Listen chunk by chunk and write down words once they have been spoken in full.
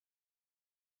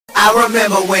I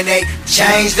remember when they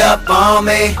changed up on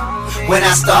me. When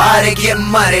I started getting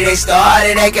money, they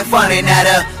started acting funny. Now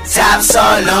the time's so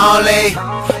lonely.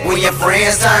 When your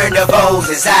friends turn to foes,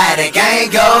 it's how the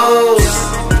game goes.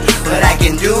 But I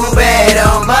can do bad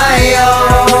on my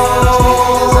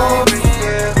own.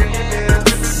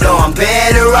 No, I'm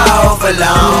better off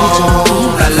alone.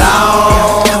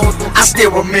 I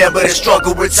still remember the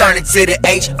struggle returning to the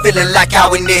H. Feeling like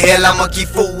how in the hell I'ma keep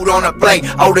food on the plate.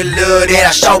 All the love that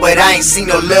I show, but I ain't seen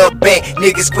no love back.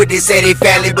 Niggas quit to say they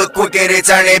family, but quicker to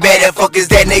turn it back. The fuck is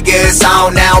that nigga? It's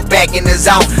on now, I'm back in the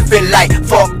zone. Feel like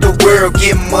fuck the world,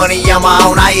 get money on my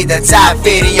own. I hit the top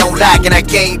 50 on lock and I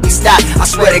can't be stopped. I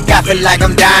swear to God, feel like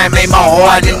I'm dying, made my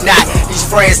heart a knot. These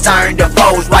friends turned to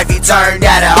foes, wifey turned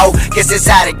out a hoe. Guess it's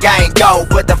how the game go,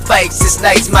 but the fakes is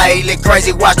snakes made look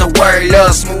crazy. Watch the word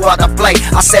love smooth out the plate.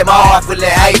 I set my heart full of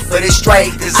hate for this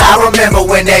straight, cause I remember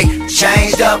when they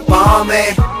changed up on me.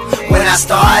 When I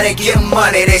started getting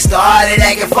money, they started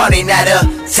acting funny. Now the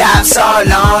time's so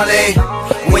lonely.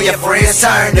 When your friends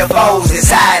turn to foes,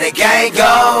 it's how the game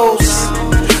goes.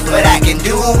 But I can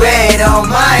do it on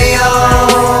my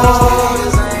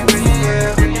own.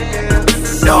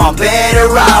 No, I'm better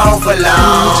off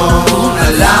alone.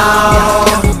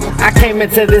 I came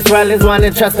into this world as one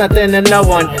and trust nothing and no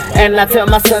one. And I tell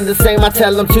my son the same, I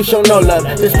tell them to show no love.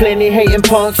 There's plenty hating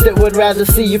punks that would rather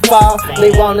see you fall. They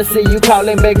wanna see you call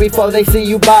and beg before they see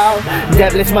you ball.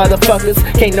 Devilish motherfuckers,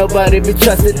 can't nobody be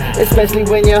trusted. Especially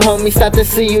when your homies start to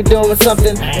see you doing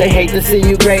something. They hate to see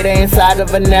you greater inside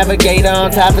of a navigator.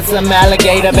 On top of some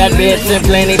alligator, bad bitch and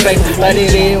plenty face. But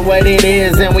it is what it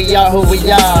is and we are who we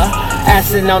are.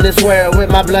 Asking on this world with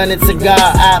my blunt and cigar.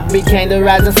 I became the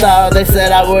rising star. They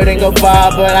said I wouldn't go far,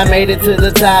 but I made it to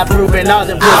the top, proving all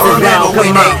the I remember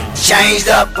when they changed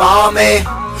up on me.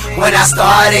 When I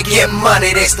started getting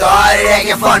money, they started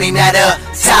acting funny. Now the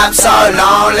time's so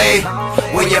lonely.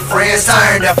 When your friends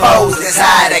turn to foes, that's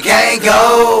how the game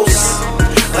goes.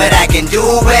 But I can do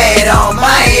it on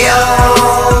my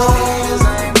own.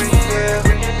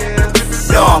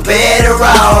 No, I'm better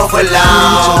off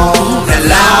alone.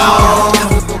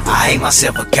 I hate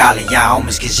myself for calling y'all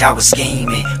homies cause y'all was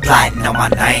scheming, plotting on my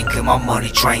name cause my money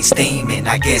train steaming.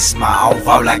 I guess it's my own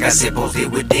fault, like I said, both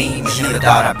it with demons. Never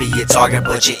thought I'd be a target,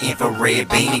 but your infrared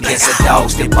beaming. Guess the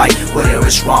dogs that bite, whatever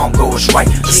is wrong goes right.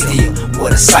 But still,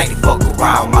 what a sight, fuck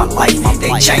around my life. They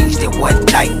changed it one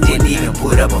night, didn't even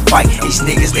put up a fight. These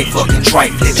niggas, they fucking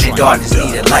trite, living in darkness,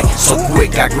 need a light. So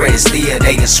quick, I read it still,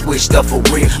 they done switched up for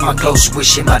real. My clothes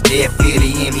swishing, my dead feel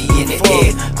the enemy in the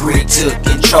air. Greed took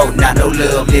control, now no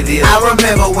love live here. I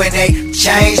remember when they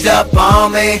changed up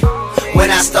on me. When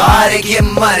I started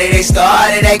getting money, they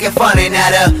started acting funny. Now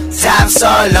the time's so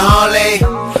lonely.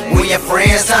 When your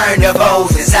friends turn to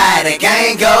foes, it's how the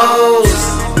game goes.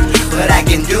 But I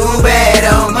can do bad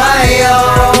on my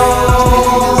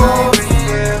own.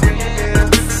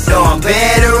 No, I'm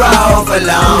better off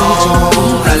alone.